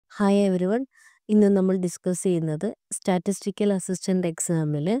Hi everyone. ഇന്ന് നമ്മൾ discuss ചെയ്യുന്നത് സ്റ്റാറ്റിസ്റ്റിക്കൽ അസിസ്റ്റൻ്റ്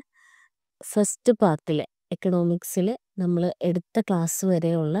എക്സാമിൽ ഫസ്റ്റ് പാർട്ടിൽ എക്കണോമിക്സിൽ നമ്മൾ എടുത്ത ക്ലാസ്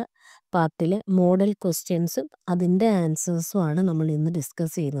വരെയുള്ള പാർട്ടിൽ മോഡൽ ക്വസ്റ്റ്യൻസും അതിൻ്റെ ആൻസേഴ്സും ആണ് നമ്മൾ ഇന്ന്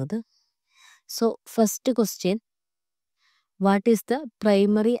ഡിസ്കസ് ചെയ്യുന്നത്. So first question, what is the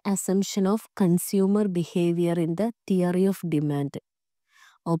primary assumption of consumer behaviour in the theory of demand?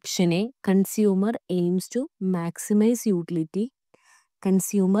 Option A, consumer aims to maximise utility.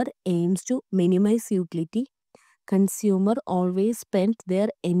 Consumer aims to minimize utility. Consumer always spend their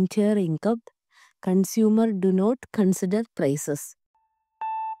entire income. Consumer do not consider prices.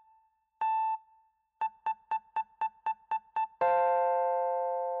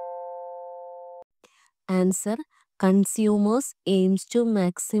 Answer: consumers aims to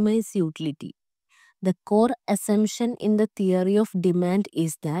maximize utility. The core assumption in the theory of demand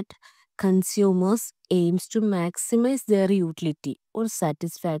is that consumers aims to maximize their utility or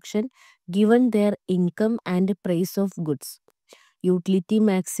satisfaction given their income and price of goods. Utility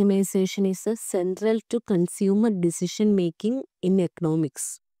maximization is central to consumer decision making in economics.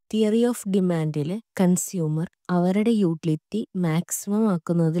 Theory of ഡിമാൻഡിൽ consumer അവരുടെ utility maximum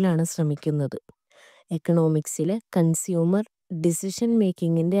ആക്കുന്നതിലാണ് ശ്രമിക്കുന്നത്. എക്കണോമിക്സിൽ consumer decision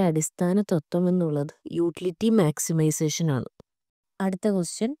മേക്കിങ്ങിൻ്റെ അടിസ്ഥാന തത്വം എന്നുള്ളത് utility maximisation ആണ്. അടുത്ത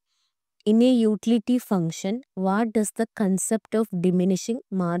question, in A utility function what does the concept of diminishing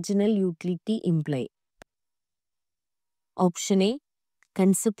marginal utility imply? Option A,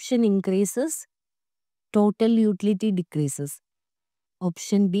 consumption increases, total utility decreases.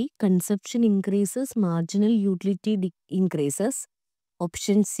 Option B, consumption increases, marginal utility increases.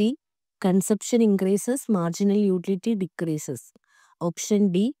 Option C, consumption increases, marginal utility decreases. Option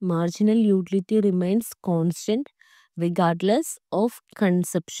D, marginal utility remains constant regardless of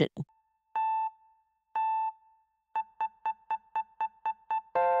consumption.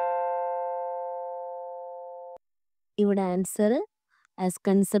 ഇവിടെ answer, as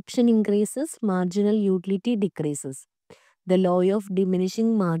consumption increases, marginal utility decreases. The law of diminishing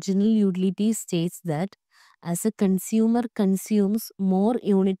marginal utility states that as a consumer consumes more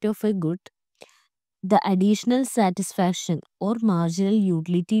unit of a good, the additional satisfaction or marginal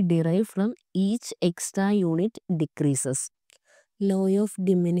utility derived from each extra unit decreases. Law of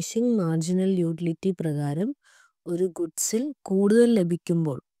diminishing marginal utility പ്രകാരം ഒരു ഗുഡ്സിൽ കൂടുതൽ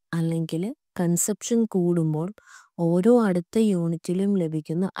ലഭിക്കുമ്പോൾ അല്ലെങ്കിൽ consumption കൂടുമ്പോൾ ഓരോ അടുത്ത യൂണിറ്റിലും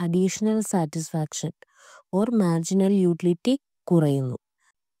ലഭിക്കുന്ന additional satisfaction or marginal utility കുറയുന്നു.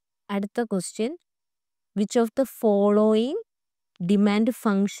 അടുത്ത question, which of the following demand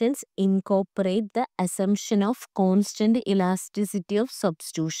functions incorporate the assumption of constant elasticity of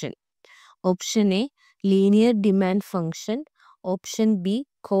substitution? Option A, linear demand function. Option B,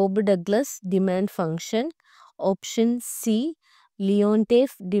 Cobb-Douglas demand function. Option C,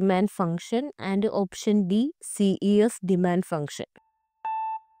 Leontief demand function. And option D, CEF demand function.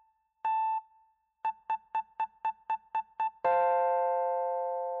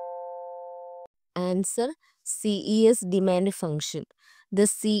 Answer, CES demand function. The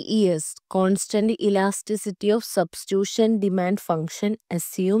CES, constant elasticity of substitution demand function,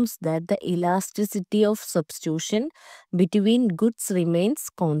 assumes that the elasticity of substitution between goods remains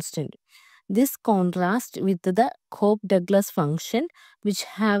constant. This contrasts with the Cobb-Douglas function, which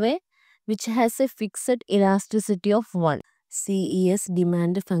has a fixed elasticity of 1. CES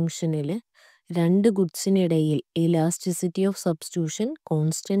demand functionil രണ്ട് ഗുഡ്സിനിടയിൽ elasticity of substitution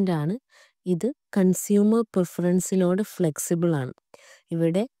constant ആണ്. ഇത് consumer പ്രിഫറൻസിനോട് flexible ആണ്.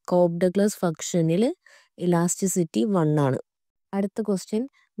 ഇവിടെ Cobb-Douglas ഫംഗ്ഷനിൽ elasticity 1 ആണ്. അടുത്ത question,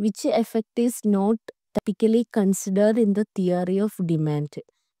 which effect is not typically considered in the theory of demand?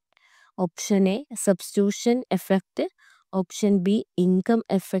 Option A, substitution effect. Option B, income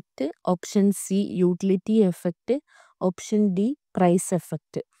effect. Option C, utility effect. Option D, price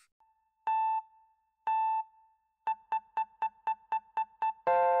effect.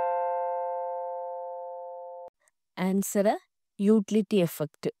 Answer, utility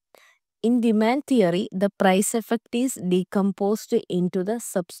effect. In demand theory, the price effect is decomposed into the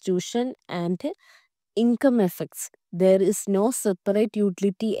substitution and income effects. There is no separate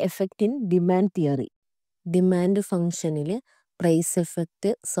utility effect in demand theory. Demand functionil price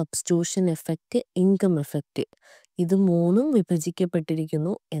effect, substitution effect, income effect ഇത് മൂന്നും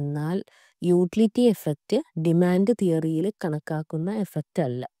വിഭജിക്കപ്പെട്ടിരിക്കുന്നു. എന്നാൽ utility effect demand തിയറിയിൽ കണക്കാക്കുന്ന effect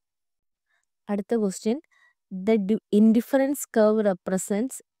അല്ല. അടുത്ത question, the indifference curve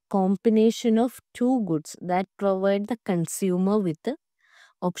represents combination of two goods that provide the consumer with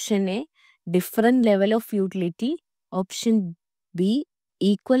option A, different level of utility. Option B,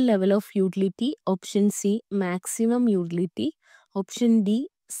 equal level of utility. Option C, maximum utility. Option D,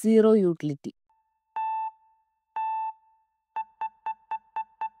 zero utility.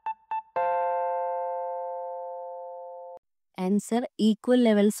 Answer: equal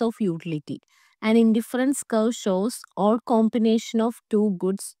levels of utility. An indifference curve shows all combination of two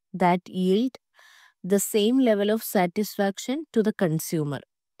goods that yield the same level of satisfaction to the consumer,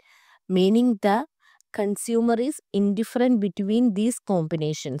 meaning the consumer is indifferent between these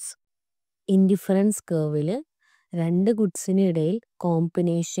combinations. Indifference കർവിൽ രണ്ട് ഗുഡ്സിന് ഇടയിൽ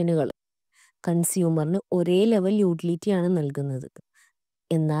കോമ്പിനേഷനുകൾ കൺസ്യൂമറിന് ഒരേ level യൂട്ടിലിറ്റിയാണ് നൽകുന്നത്.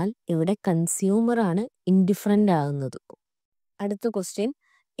 എന്നാൽ ഇവിടെ കൺസ്യൂമറാണ് indifferent ആകുന്നത്. അടുത്ത question: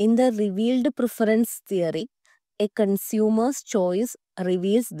 in the revealed preference theory A consumers choice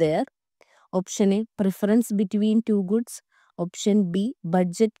reveals there option A preference between two goods, option B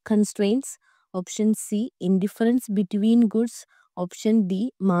budget constraints, option C indifference between goods, option D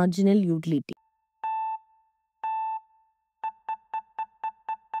marginal utility.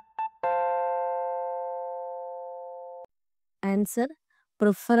 Answer: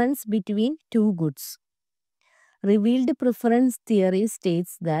 preference between two goods. Revealed preference theory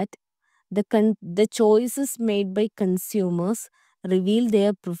states that the choices made by consumers reveal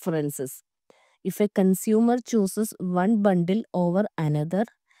their preferences. If a consumer chooses one bundle over another,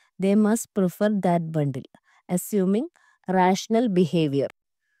 they must prefer that bundle, assuming rational behavior.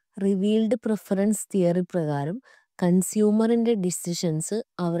 Revealed preference theory പ്രകാരം കൺസ്യൂമറിൻ്റെ decisions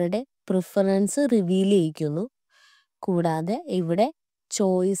അവരുടെ preference reveal ചെയ്യിക്കുന്നു. കൂടാതെ ഇവിടെ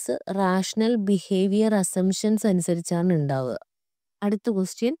choice rational behaviour assumptions അനുസരിച്ചാണ് ഉണ്ടാവുക. അടുത്ത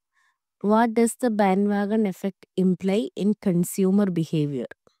question: what does the band wagon effect imply in consumer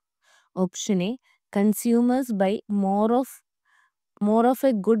behaviour? Option A consumers by more of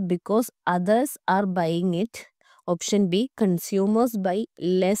a good because others are buying it. Option B consumers buy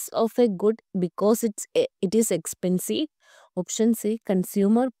less of a good because it is expensive. Option C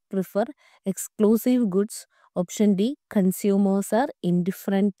consumer prefer exclusive goods. Option D consumers are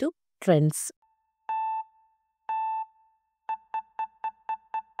indifferent to trends.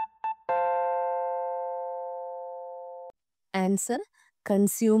 Answer: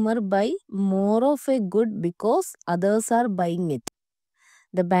 consumer buy more of a good because others are buying it.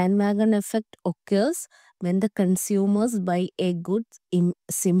 The bandwagon effect occurs when the consumers buy a good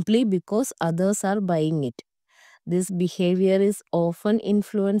simply because others are buying it. This behavior is often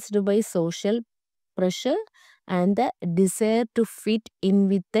influenced by social pressure and the desire to fit in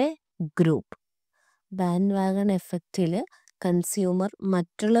with a group. Band എഫക്റ്റിൽ consumer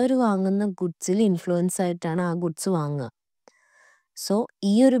മറ്റുള്ളവർ വാങ്ങുന്ന ഗുഡ്സിൽ influence ആയിട്ടാണ് ആ goods വാങ്ങുക. So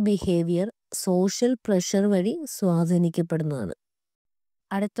ഈ ഒരു behaviour social pressure വഴി സ്വാധീനിക്കപ്പെടുന്നതാണ്.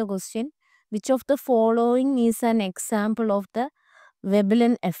 അടുത്ത question: which of the following is an example of the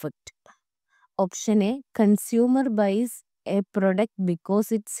വെബലൻ effect? Option A consumer bias A product because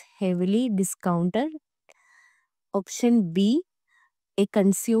it's heavily discounted. Option B A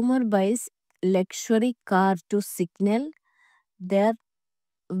consumer bias luxury car to signal their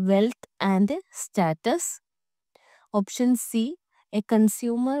wealth and status. Option C, a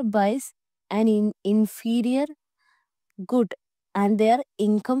consumer buys an inferior good and their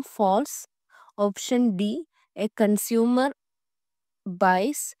income falls. Option D, a consumer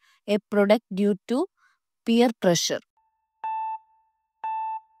buys a product due to peer pressure.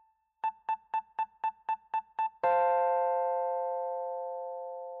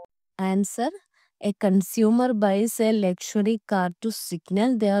 Answer: a consumer buys a luxury car to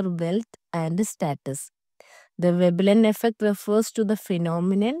signal their wealth and status. The Veblen effect refers to the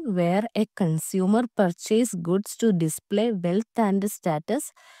phenomenon where a consumer purchases goods to display wealth and status,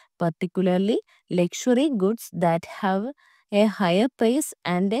 particularly luxury goods that have a higher price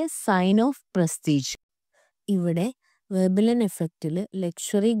and a sign of prestige. ഇവിടെ വെബലൻ എഫക്റ്റിൽ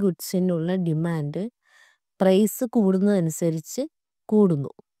luxury ഗുഡ്സിനുള്ള demand price കൂടുന്നതനുസരിച്ച്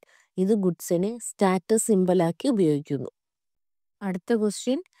കൂടുന്നു. ഇത് ഗുഡ്സിനെ status സിംബലാക്കി ഉപയോഗിക്കുന്നു. അടുത്ത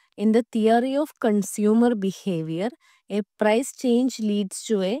question: in the theory of consumer behaviour A price change leads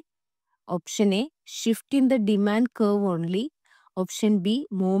to A option A shift in the demand curve only. Option B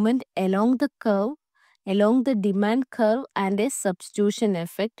movement along the demand curve and a substitution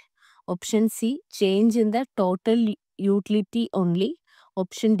effect. Option C change in the total utility only.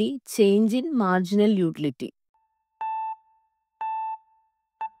 Option D change in marginal utility.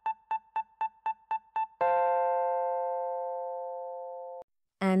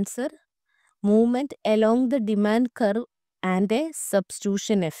 Answer: movement along the demand curve and a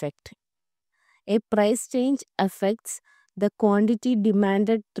substitution effect. A price change affects the quantity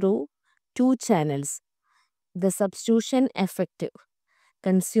demanded through two channels. The substitution effect: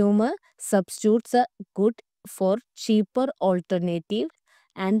 consumer substitutes a good for cheaper alternative.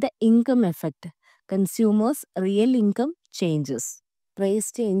 and the income effect. Consumers' real income changes. Price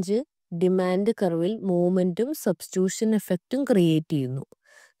change demand കർവിൽ മൂവ്മെൻറ്റും substitution എഫക്റ്റും create ചെയ്യുന്നു.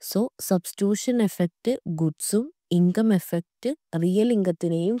 So substitution effect ഗുഡ്സും income effect real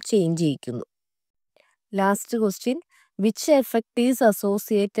ഇൻകത്തിനെയും change ചെയ്യിക്കുന്നു. Last question, which effect is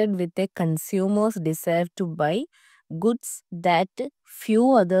associated with a consumers desire to by goods that few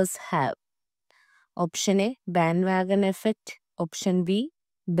others have? Option A band wagon effect, option B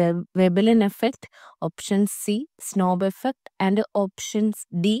വെബലിൻ effect, option C snob effect and option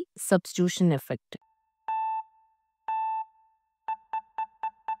D substitution effect.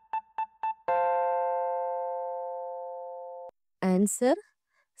 Answer,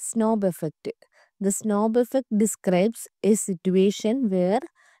 snob effect. The snob effect describes a situation where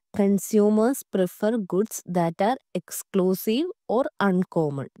consumers prefer goods that are exclusive or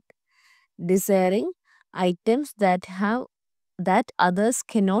uncommon, desiring items that others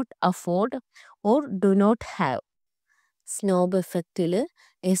cannot afford or do not have. Snob എഫക്റ്റിൽ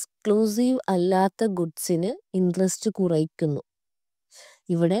exclusive അല്ലാത്ത ഗുഡ്സിന് interest കുറയ്ക്കുന്നു.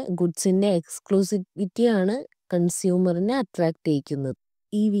 ഇവിടെ ഗുഡ്സിൻ്റെ എക്സ്ക്ലൂസിവിറ്റിയാണ് കൺസ്യൂമറിനെ attract ചെയ്യിക്കുന്നത്.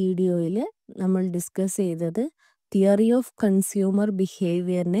 ഈ വീഡിയോയിൽ നമ്മൾ discuss ചെയ്തത് theory of consumer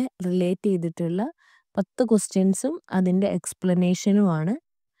ബിഹേവിയറിനെ relate ചെയ്തിട്ടുള്ള 10 ക്വസ്റ്റ്യൻസും അതിൻ്റെ എക്സ്പ്ലനേഷനുമാണ്.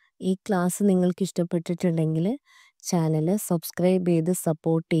 ഈ ക്ലാസ് നിങ്ങൾക്ക് ഇഷ്ടപ്പെട്ടിട്ടുണ്ടെങ്കിൽ ചാനൽ സബ്സ്ക്രൈബ് ചെയ്ത്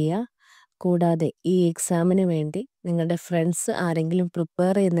സപ്പോർട്ട് ചെയ്യുക. കൂടാതെ ഈ എക്സാമിന് വേണ്ടി നിങ്ങളുടെ ഫ്രണ്ട്സ് ആരെങ്കിലും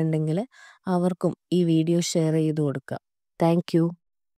പ്രിപ്പയർ ചെയ്യുന്നുണ്ടെങ്കിൽ അവർക്കും ഈ വീഡിയോ ഷെയർ ചെയ്ത് കൊടുക്കുക. Thank you.